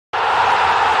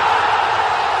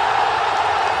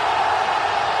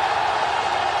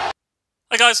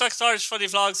guys, welcome to Irish Footy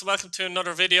Vlogs and welcome to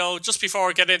another video. Just before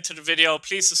we get into the video,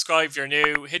 please subscribe if you're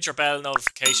new, hit your bell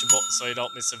notification button so you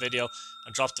don't miss a video,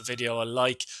 and drop the video a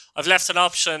like. I've left an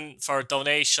option for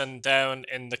donation down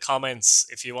in the comments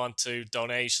if you want to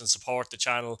donate and support the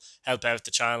channel, help out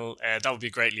the channel. That would be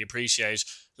greatly appreciated.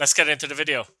 Let's get into the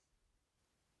video.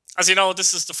 As you know,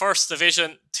 this is the first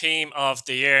division team of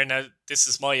the year. Now, this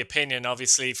is my opinion,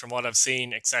 obviously, from what I've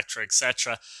seen, etc.,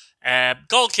 etc.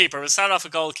 Goalkeeper, we'll start off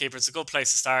with goalkeeper. It's a good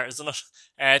place to start, isn't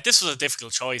it? This was a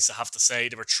difficult choice, I have to say.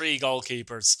 There were three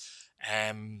goalkeepers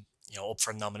up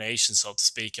for nomination, so to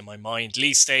speak, in my mind.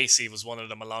 Lee Stacey was one of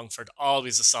them. Longford,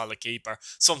 always a solid keeper.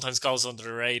 Sometimes goes under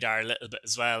the radar a little bit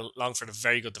as well. Longford, a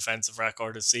very good defensive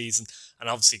record this season, and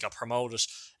obviously got promoted.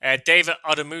 David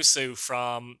Odemusu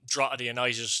from Drogheda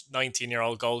United,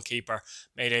 19-year-old goalkeeper,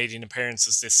 made 18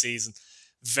 appearances this season.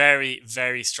 Very,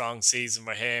 very strong season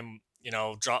for him. You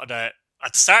know, Drogheda,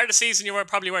 at the start of the season, you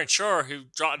probably weren't sure who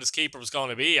Drogheda's keeper was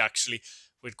going to be, actually,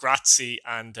 with Grazzi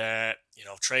and,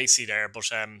 Tracy there.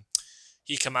 But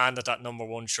he commanded that number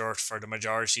one shirt for the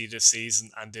majority of this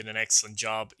season and did an excellent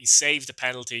job. He saved a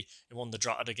penalty in one of the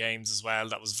Drogheda games as well.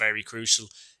 That was very crucial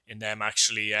in them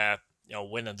actually,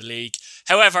 winning the league.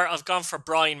 However, I've gone for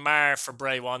Brian Maher for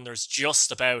Bray Wanderers,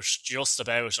 just about.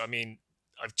 I mean,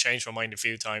 I've changed my mind a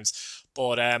few times,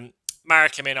 but Maher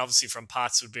came in obviously from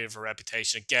Pats with a bit of a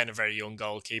reputation. Again, a very young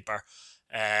goalkeeper.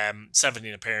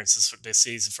 17 appearances for this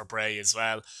season for Bray as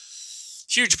well.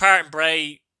 Huge part in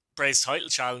Bray's title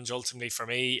challenge ultimately for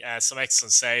me. Some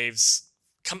excellent saves.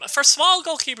 For a small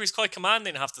goalkeeper, he's quite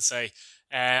commanding, I have to say.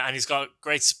 And he's got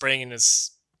great spring in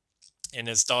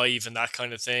his dive and that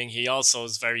kind of thing. He also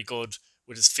is very good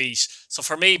with his feet. So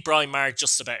for me, Brian Maher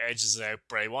just about edges out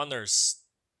Bray Wanderers.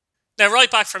 Now,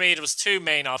 right back for me, there was two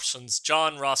main options.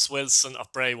 John Ross Wilson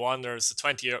of Bray Wanderers, the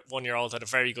 21-year-old, had a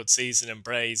very good season in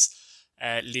Bray's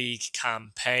league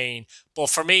campaign. But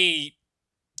for me,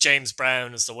 James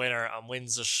Brown is the winner and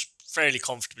wins it fairly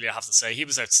comfortably, I have to say. He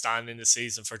was outstanding this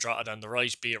season for Drogheda on the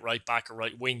right, be it right back or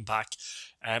right wing back.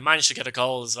 Managed to get a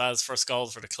goal as well, his first goal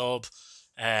for the club.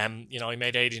 He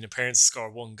made 18 appearances,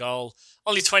 scored one goal.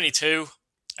 Only 22.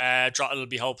 Drogheda will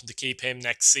be hoping to keep him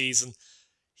next season.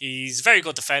 He's very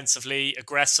good defensively,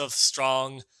 aggressive,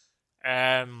 strong.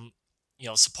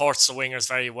 Supports the wingers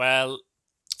very well.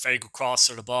 Very good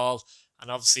crosser of the ball.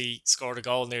 And obviously scored a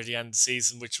goal near the end of the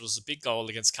season, which was a big goal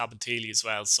against Cabinteely as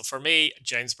well. So for me,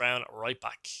 James Brown, right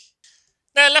back.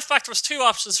 Now, left back, there was two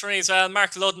options for me as well.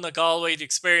 Mark Ludden of Galway, the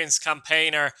experienced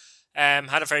campaigner,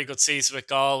 had a very good season with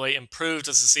Galway, improved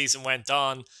as the season went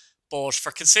on. But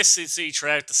for consistency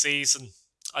throughout the season,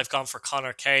 I've gone for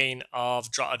Conor Kane of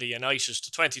Drogheda United.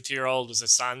 The 22-year-old was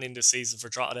outstanding this season for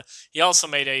Drogheda. He also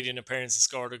made 18 appearances,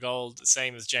 scored a goal, the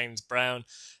same as James Brown.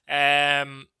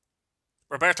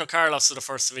 Roberto Carlos of the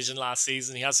First Division last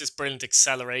season. He has this brilliant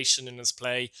acceleration in his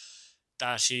play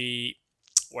that he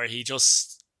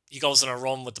goes on a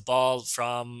run with the ball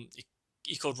from.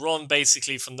 He could run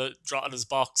basically from the Drogheda's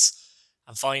box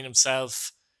and find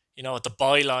himself, at the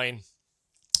byline,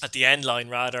 at the end line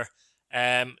rather,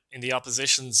 in the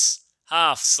opposition's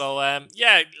half. So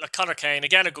like Conor Kane,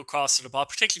 again, a good cross to the ball,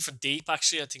 particularly from deep.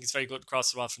 Actually, I think he's very good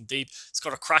cross to the ball from deep. He's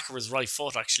got a cracker with his right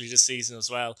foot actually this season as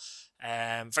well.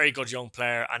 Very good young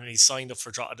player, and he's signed up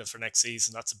for Drogheda for next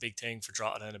season. That's a big thing for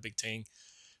Drogheda and a big thing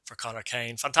for Conor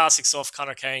Kane. Fantastic stuff.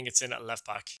 Conor Kane gets in at left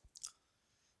back.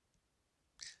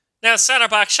 Now, centre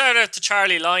back, shout out to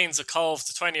Charlie Lyons of Cove.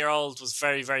 The 20-year-old was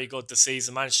very, very good this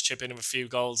season. Managed to chip in with a few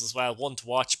goals as well. One to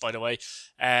watch, by the way.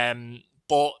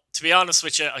 But to be honest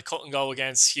with you, I couldn't go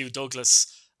against Hugh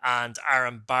Douglas and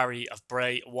Aaron Barry of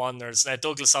Bray Wanderers. Now,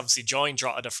 Douglas obviously joined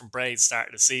Drogheda from Bray at the start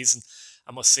of the season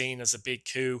and was seen as a big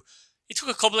coup. He took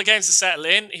a couple of games to settle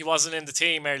in. He wasn't in the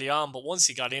team early on, but once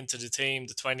he got into the team,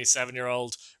 the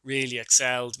 27-year-old really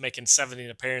excelled, making 17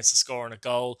 appearances, scoring a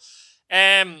goal.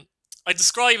 I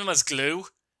describe him as glue.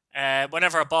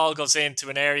 Whenever a ball goes into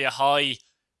an area high,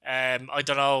 I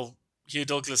don't know, Hugh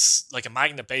Douglas, like a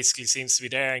magnet, basically seems to be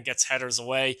there and gets headers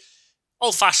away.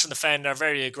 Old-fashioned defender,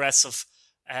 very aggressive.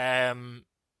 Real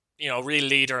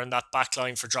leader in that back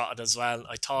line for Drogheda as well.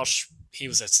 I thought he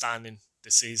was outstanding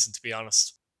this season, to be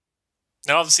honest.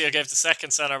 Now, obviously, I gave the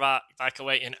second centre back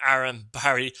away in Aaron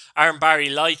Barry. Aaron Barry,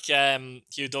 like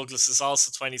Hugh Douglas, is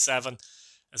also 27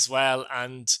 as well.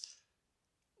 And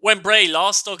when Bray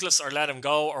lost Douglas or let him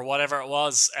go or whatever it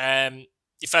was,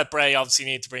 you felt Bray obviously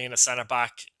needed to bring in a centre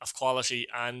back of quality.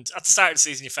 And at the start of the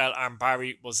season, you felt Aaron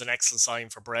Barry was an excellent sign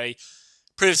for Bray.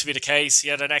 Proved to be the case. He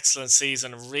had an excellent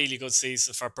season, a really good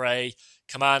season for Bray.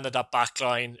 Commanded that back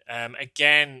line.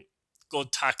 Again,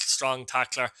 good tackle, strong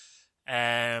tackler.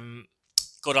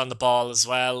 Good on the ball as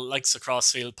well. Likes the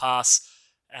crossfield pass.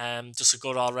 Just a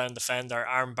good all-round defender.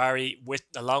 Aaron Barry,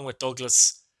 along with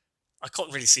Douglas, I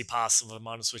couldn't really see past them, if I'm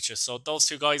honest with you. So those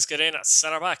two guys get in at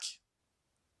centre back.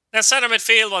 Now, centre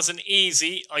midfield wasn't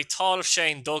easy. I thought of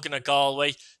Shane Duggan at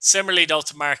Galway. Similarly, though,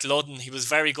 to Mark Ludden, he was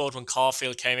very good when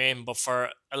Caulfield came in, but for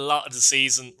a lot of the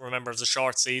season, remember, it was a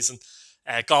short season,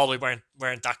 Galway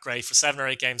weren't that great. For 7 or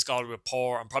 8 games, Galway were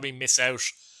poor and probably miss out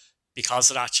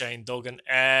because of that Shane Duggan.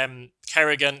 Liam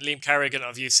Kerrigan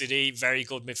of UCD, very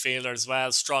good midfielder as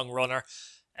well, strong runner.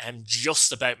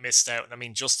 Just about missed out. And I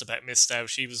mean, just about missed out.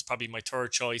 She was probably my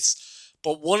third choice.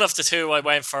 But one of the two I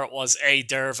went for was A.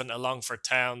 Dervin at Longford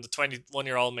Town. The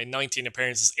 21-year-old made 19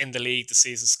 appearances in the league this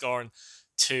season, scoring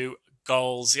 2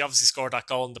 goals. He obviously scored that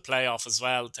goal in the playoff as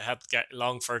well to help get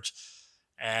Longford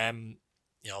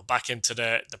back into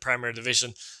the Premier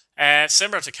Division.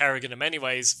 Similar to Kerrigan in many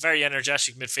ways, very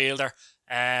energetic midfielder.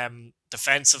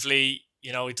 Defensively,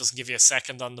 he doesn't give you a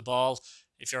second on the ball.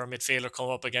 If you're a midfielder come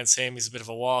up against him, he's a bit of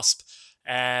a wasp.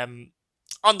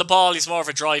 On the ball, he's more of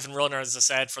a driving runner, as I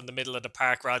said, from the middle of the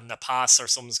park rather than a passer.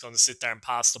 Someone's going to sit there and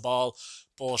pass the ball.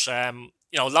 But,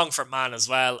 Longford man as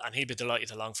well, and he'd be delighted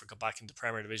if Longford got back into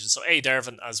Premier Division. So A.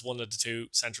 Dervin as one of the two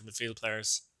central midfield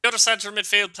players. The other central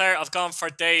midfield player, I've gone for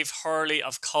Dave Hurley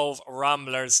of Cove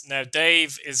Ramblers. Now,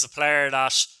 Dave is a player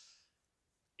that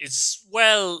is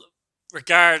well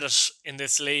regarded in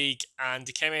this league, and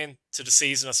he came into the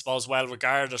season, I suppose, well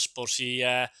regarded, but he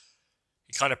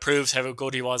kind of proved how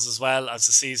good he was as well as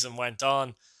the season went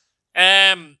on.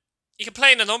 He can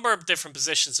play in a number of different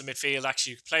positions in midfield.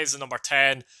 Actually, he plays as a number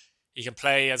 10. He can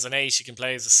play as an 8. He can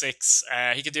play as a 6.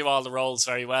 He can do all the roles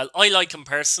very well. I like him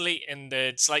personally in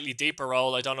the slightly deeper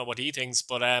role. I don't know what he thinks,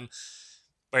 but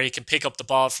where he can pick up the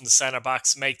ball from the centre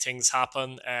backs, make things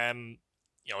happen.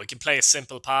 He can play a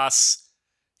simple pass.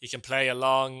 He can play a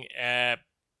long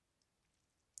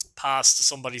pass to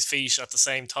somebody's feet at the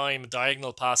same time, a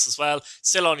diagonal pass as well.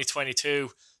 Still only 22,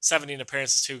 17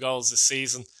 appearances, 2 goals this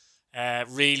season.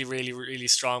 Really, really, really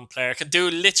strong player. Can do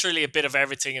literally a bit of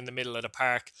everything in the middle of the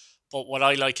park. But what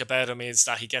I like about him is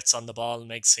that he gets on the ball and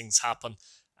makes things happen.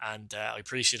 And I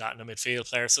appreciate that in a midfield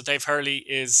player. So Dave Hurley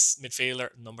is midfielder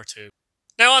number 2.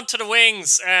 Now on to the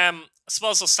wings. I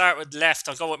suppose I'll start with left.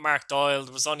 I'll go with Mark Doyle.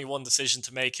 There was only one decision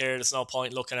to make here. There's no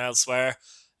point looking elsewhere.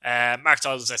 Mark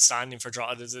Doyle was outstanding for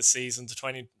Drogheda this season. The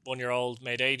 21-year-old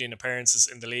made 18 appearances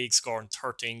in the league, scoring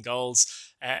 13 goals.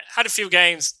 Had a few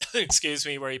games,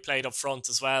 where he played up front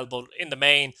as well, but in the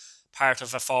main, part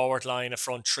of a forward line, a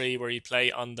front three where he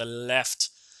played on the left.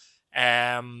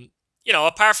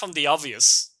 Apart from the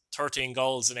obvious, 13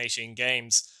 goals in 18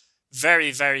 games,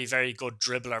 very, very, very good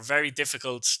dribbler. Very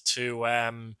difficult to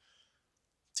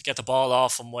get the ball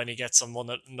off him when he gets on one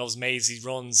of those mazy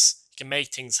runs. He can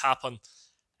make things happen.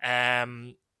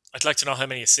 I'd like to know how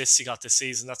many assists he got this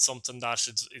season. That's something that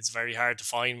it's very hard to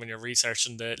find when you're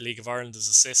researching the League of Ireland's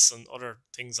assists and other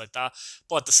things like that.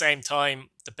 But at the same time,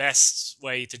 the best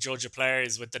way to judge a player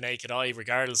is with the naked eye,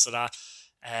 regardless of that.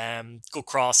 Good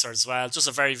crosser as well. Just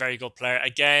a very, very good player.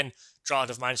 Again,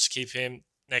 Drogheda have managed to keep him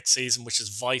next season, which is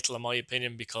vital in my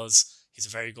opinion because he's a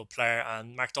very good player.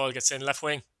 And Mark Doyle gets in left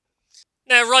wing.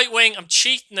 Now, right wing, I'm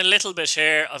cheating a little bit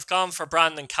here. I've gone for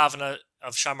Brandon Kavanagh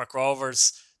of Shamrock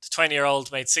Rovers. The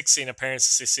 20-year-old made 16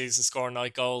 appearances this season, scoring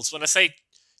 9 goals. When I say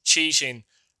cheating,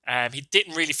 he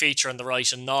didn't really feature on the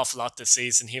right an awful lot this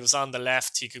season. He was on the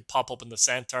left. He could pop up in the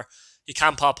centre. He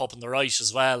can pop up on the right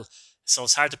as well. So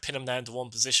it's hard to pin him down to one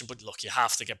position. But look, you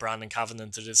have to get Brandon Kavanagh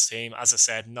into this team. As I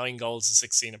said, 9 goals and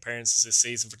 16 appearances this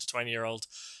season for the 20-year-old.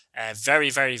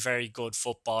 Very, very, very good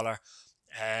footballer.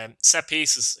 Set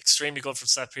pieces, extremely good from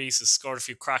set pieces. Scored a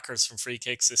few crackers from free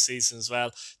kicks this season as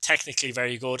well. Technically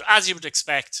very good, as you would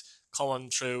expect coming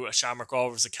through a Shamrock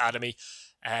Rovers academy.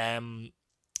 And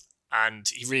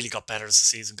he really got better as the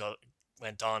season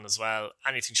went on as well.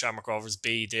 Anything Shamrock Rovers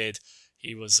B did,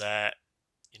 he was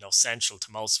central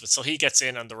to most of it. So he gets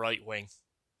in on the right wing.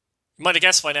 You might have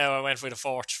guessed by now I went with a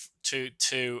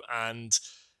 4-2-2, and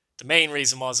the main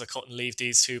reason was I couldn't leave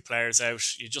these two players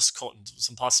out. You just couldn't. It was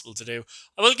impossible to do.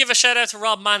 I will give a shout out to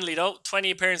Rob Manley though. 20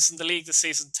 appearances in the league this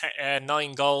season,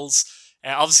 9 goals.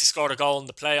 Obviously scored a goal in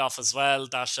the playoff as well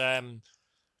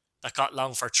that got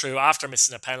Longford through after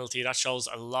missing a penalty. That shows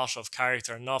a lot of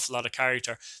character, an awful lot of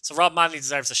character. So Rob Manley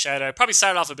deserves a shout out. Probably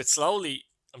started off a bit slowly,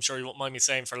 I'm sure you won't mind me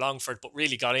saying, for Longford, but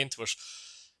really got into it.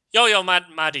 Yo-Yo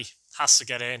Maddie has to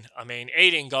get in. I mean,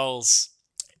 18 goals.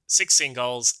 16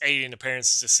 goals, 18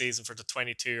 appearances this season for the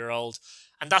 22-year-old.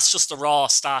 And that's just the raw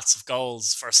stats of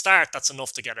goals. For a start, that's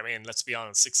enough to get him in, let's be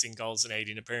honest. 16 goals and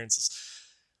 18 appearances.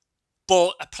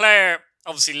 But a player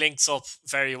obviously links up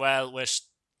very well with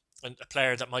a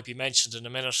player that might be mentioned in a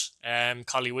minute,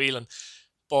 Collie Whelan.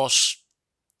 But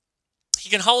He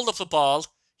can hold up the ball,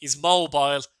 he's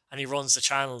mobile, and he runs the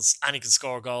channels, and he can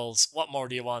score goals. What more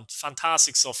do you want?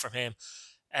 Fantastic stuff from him.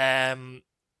 Um,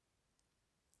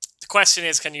 the question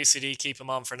is, can UCD keep him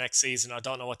on for next season? I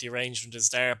don't know what the arrangement is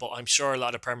there, but I'm sure a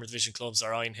lot of Premier Division clubs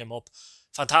are eyeing him up.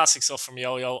 Fantastic stuff from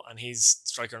Yo-Yo, and he's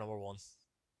striker number 1.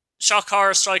 Shock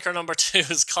horror striker number 2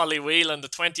 is Collie Whelan, the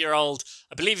 20-year-old.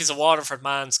 I believe he's a Waterford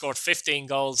man, scored 15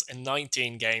 goals in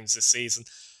 19 games this season.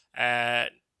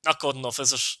 Not good enough,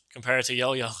 is it, compared to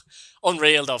Yo-Yo?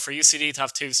 Unreal, though, for UCD to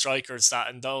have 2 strikers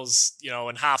that in those,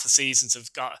 in half a season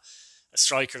have got a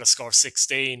striker to score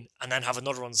 16 and then have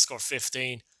another one to score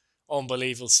 15.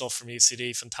 Unbelievable stuff from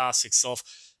UCD. Fantastic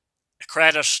stuff. A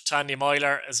credit to Andy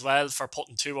Myler as well for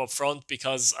putting 2 up front,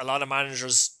 because a lot of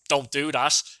managers don't do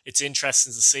that. It's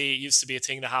interesting to see. It used to be a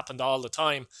thing that happened all the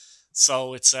time.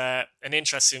 So it's an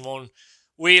interesting one.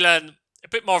 Whelan, a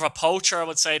bit more of a poacher, I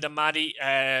would say, than Maddie,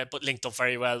 but linked up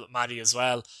very well with Maddie as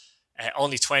well.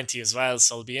 Only 20 as well,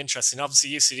 so it'll be interesting.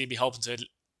 Obviously, UCD be hoping to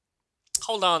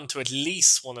hold on to at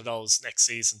least one of those next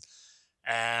season.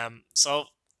 So,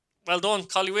 well done,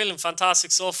 Collie Whelan.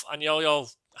 Fantastic stuff. And Yo-Yo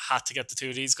had to get the 2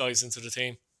 of these guys into the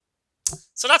team.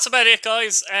 So that's about it,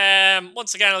 guys.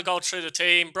 Once again, I'll go through the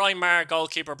team. Brian Maher,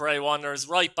 goalkeeper, Bray Wanderers.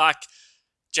 Right back,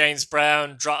 James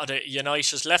Brown, Drogheda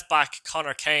United. Left back,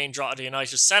 Connor Kane, Drogheda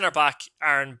United. Centre back,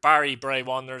 Aaron Barry, Bray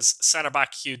Wanderers. Centre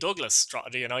back, Hugh Douglas,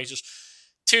 Drogheda United.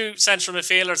 2 central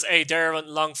midfielders, A. Derwent,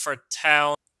 Longford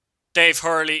Town. Dave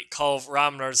Hurley, Cove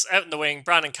Ramblers. Out in the wing,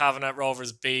 Brandon Kavanagh,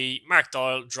 Rovers B. Mark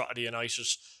Doyle, Drogheda United.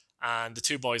 And the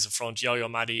 2 boys up front, Yo-Yo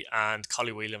Maddie and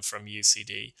Collie Whelan from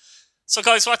UCD. So,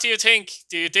 guys, what do you think?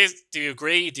 Do you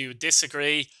agree? Do you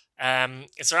disagree?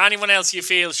 Is there anyone else you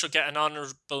feel should get an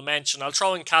honourable mention? I'll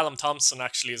throw in Callum Thompson,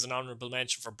 actually, as an honourable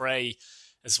mention for Bray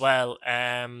as well.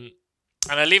 And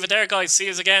I'll leave it there, guys. See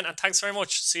you again, and thanks very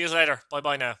much. See you later.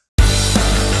 Bye-bye now.